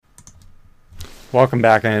Welcome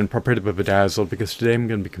back and prepare to be bedazzled because today I'm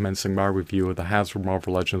going to be commencing my review of the Hasbro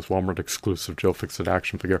Marvel Legends Walmart exclusive Joe Fixit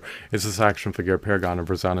action figure. Is this action figure a paragon of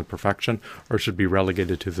resounding perfection, or should be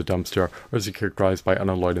relegated to the dumpster, or is it characterized by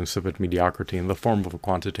unalloyed insipid mediocrity in the form of a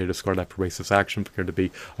quantitative score that rates this action figure to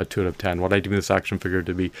be a 2 out of 10? Would I deem this action figure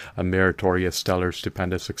to be a meritorious, stellar,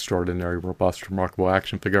 stupendous, extraordinary, robust, remarkable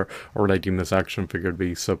action figure, or would I deem this action figure to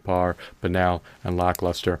be subpar, banal, and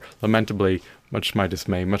lackluster? Lamentably, much to my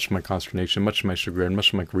dismay, much to my consternation, much to my chagrin,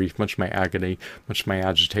 much to my grief, much to my agony, much to my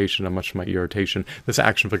agitation, and much to my irritation, this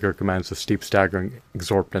action figure commands a steep, staggering,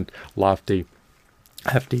 exorbitant, lofty,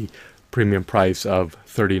 hefty premium price of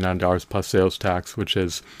 $39 plus sales tax, which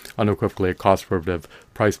is unequivocally a cost-prohibitive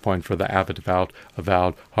price point for the avid,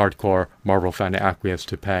 avowed, hardcore Marvel fan to acquiesce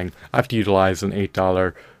to paying. I have to utilize an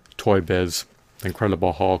 $8 Toy Biz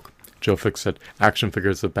Incredible Hulk Joe Fixit action figure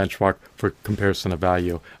as a benchmark for comparison of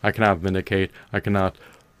value. I cannot vindicate, I cannot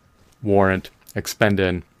warrant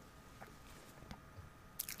expending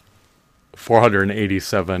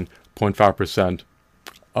 487.5%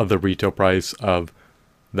 of the retail price of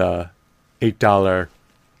the $8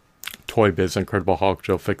 Toy Biz Incredible Hulk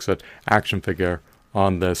Joe Fixit action figure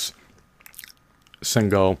on this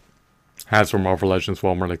single Hasbro Marvel Legends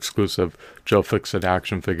Walmart exclusive Joe Fixit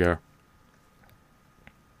action figure.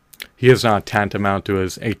 He is not tantamount to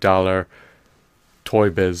his $8 Toy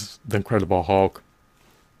Biz The Incredible Hulk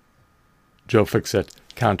Joe Fixit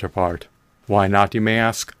counterpart. Why not, you may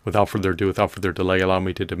ask? Without further ado, without further delay, allow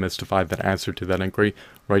me to demystify that answer to that inquiry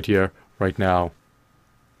right here, right now.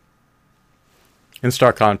 In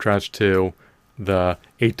stark contrast to the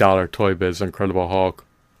 $8 Toy Biz Incredible Hulk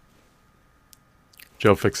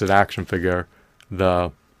Joe Fixit action figure,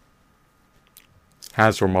 the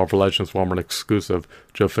Hasbro Marvel Legends Walmart exclusive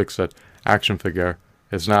Joe Fixit action figure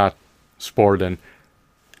is not sporting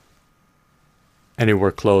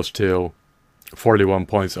anywhere close to 41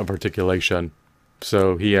 points of articulation.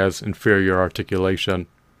 So he has inferior articulation,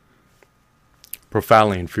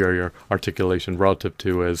 profoundly inferior articulation relative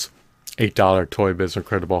to his $8 Toy Biz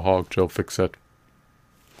Incredible Hulk Joe Fixit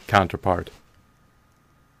counterpart.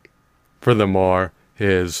 Furthermore,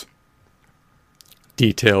 his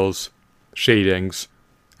details, shadings,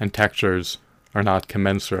 and textures are not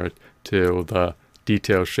commensurate to the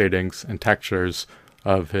details, shadings, and textures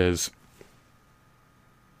of his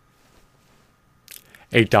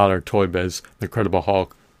 $8 Toy Biz Incredible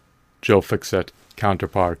Hulk Joe Fixit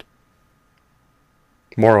counterpart.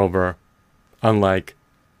 Moreover, unlike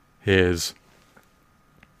his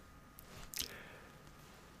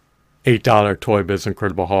 $8 Toy Biz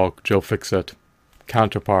Incredible Hulk Joe Fixit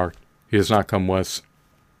counterpart, he does not come with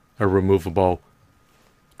a removable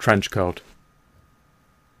trench coat.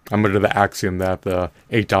 I'm under the axiom that the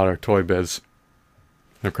 $8 Toy Biz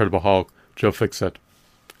Incredible Hulk Joe Fixit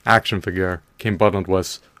action figure came bundled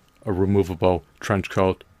with a removable trench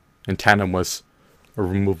coat in tandem with a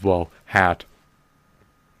removable hat.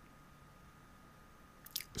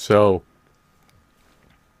 So,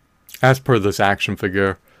 as per this action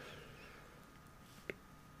figure,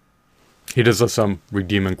 he does have some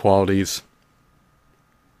redeeming qualities.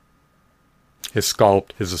 His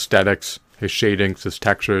sculpt, his aesthetics, his shadings, his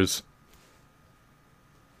textures,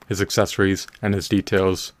 his accessories, and his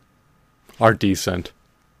details are decent.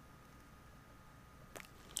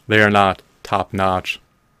 They are not top-notch.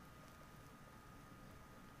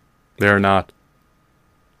 They are not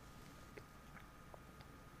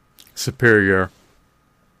superior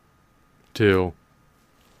to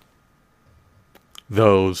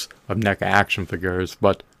those of NECA action figures,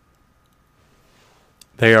 but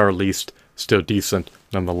they are at least still decent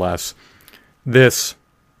nonetheless. This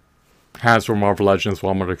Hasbro Marvel Legends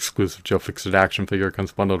Walmart exclusive Joe Fixit action figure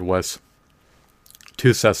comes bundled with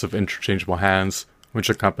 2 sets of interchangeable hands, which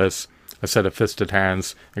encompass a set of fisted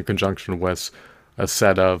hands in conjunction with a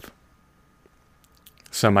set of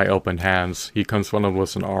semi-open hands. He comes bundled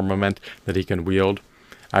with an armament that he can wield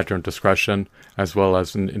at your discretion, as well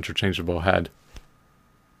as an interchangeable head.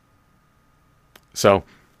 So,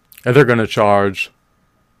 if they're going to charge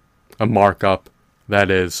a markup that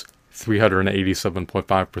is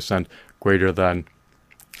 387.5% greater than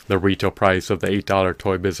the retail price of the $8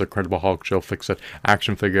 Toy Biz Incredible Hulk Joe Fixit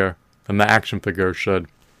action figure, then the action figure should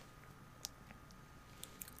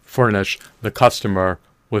furnish the customer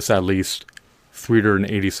with at least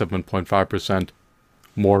 387.5%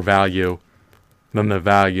 more value than the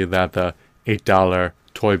value that the $8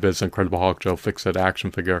 Toy Biz Incredible Hulk Joe Fixit action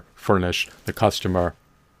figure furnished the customer.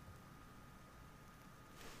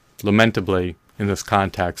 Lamentably, in this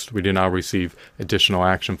context, we do not receive additional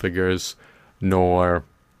action figures, nor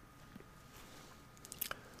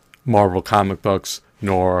Marvel comic books,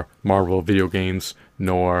 nor Marvel video games,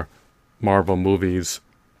 nor Marvel movies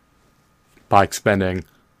by spending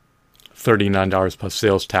 $39 plus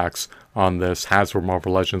sales tax on this Hasbro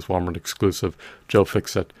Marvel Legends Walmart exclusive Joe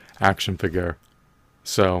Fixit action figure.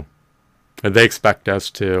 So they expect us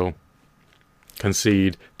to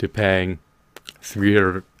concede to paying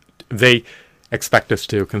they expect us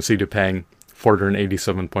to concede to paying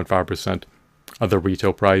 487.5% of the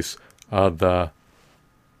retail price of the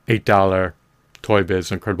 $8 Toy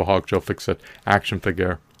Biz Incredible Hulk Joe Fixit action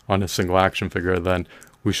figure on a single action figure. Then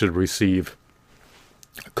we should receive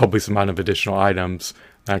a copious amount of additional items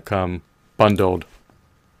that come bundled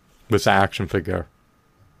with the action figure.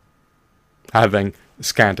 Having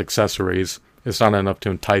scant accessories is not enough to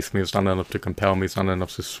entice me, it's not enough to compel me, it's not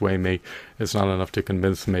enough to sway me, it's not enough to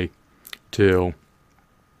convince me to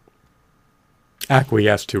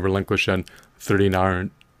acquiesce to relinquishing $39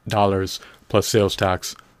 plus sales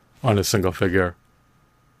tax on a single figure.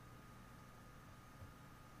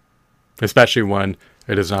 Especially when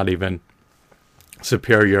it is not even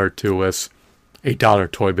superior to this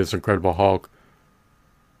 $8 Toy Biz Incredible Hulk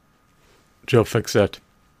Joe Fixit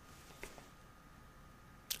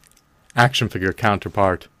action figure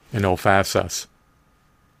counterpart in all facets.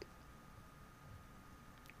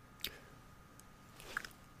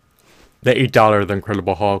 The $8 The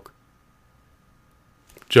Incredible Hulk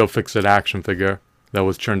Joe Fixit action figure that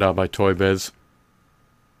was churned out by Toy Biz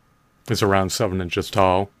is around 7 inches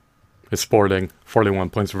tall, is sporting 41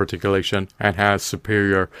 points of articulation, and has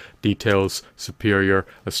superior details, superior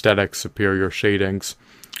aesthetics, superior shadings,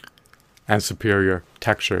 and superior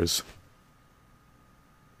textures.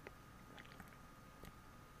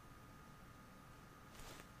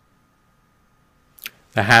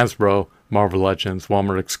 The Hasbro Marvel Legends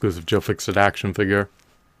Walmart exclusive Joe Fixit action figure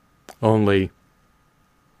only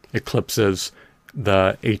eclipses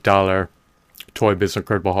the $8 Toy Biz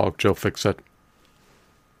Incredible Hulk Joe Fixit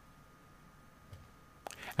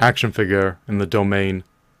action figure in the domain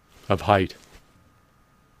of height.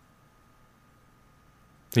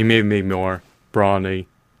 He may be more brawny,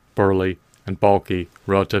 burly, and bulky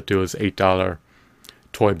relative to his $8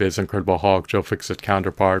 Toy Biz Incredible Hulk Joe Fixit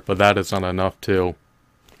counterpart, but that is not enough to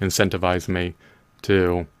incentivize me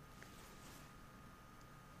to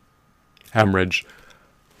hemorrhage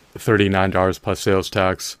 $39 plus sales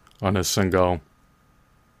tax on a single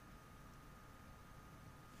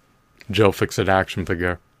Joe Fixit action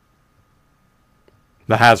figure.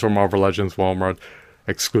 The Hasbro Marvel Legends Walmart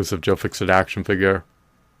exclusive Joe Fixit action figure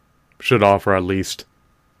should offer at least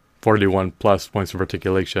 41 plus points of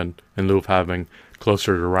articulation in lieu of having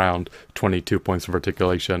closer to around 22 points of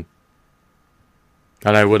articulation.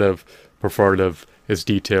 And I would have preferred if his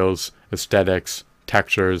details, aesthetics,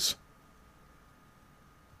 textures,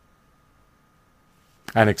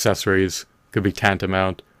 and accessories could be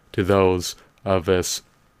tantamount to those of this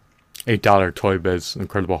 $8 Toy Biz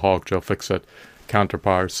Incredible Hulk Joe Fixit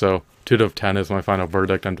counterpart. So 2 out of 10 is my final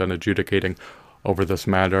verdict. I'm done adjudicating over this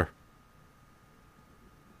matter.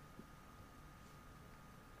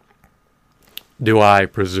 Do I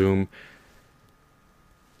presume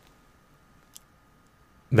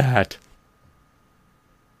that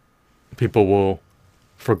people will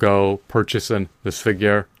forgo purchasing this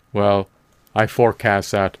figure? Well, I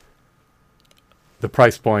forecast that the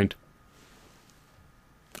price point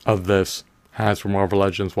of this Hasbro Marvel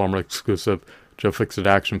Legends Walmart exclusive Joe Fixit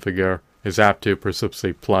action figure is apt to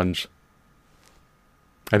precipitously plunge.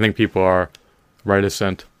 I think people are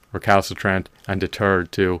reticent, recalcitrant, and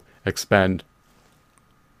deterred to expend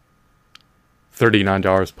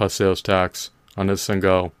 $39 plus sales tax on a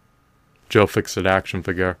single Joe Fixit action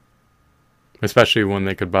figure, especially when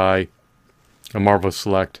they could buy a Marvel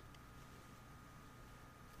Select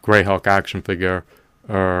Grey Hulk action figure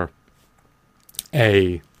or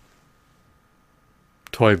a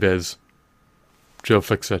Toy Biz Joe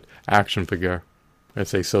Fixit action figure,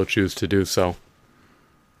 if they so choose to do so.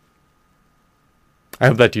 I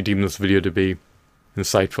hope that you deem this video to be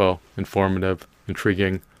insightful, informative,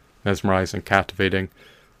 intriguing, mesmerizing, captivating,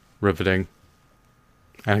 riveting,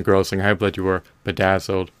 and engrossing. I hope that you were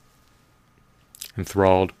bedazzled,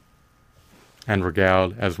 enthralled, and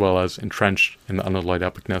regaled, as well as entrenched in the unalloyed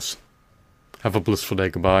epicness. Have a blissful day.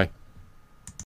 Goodbye.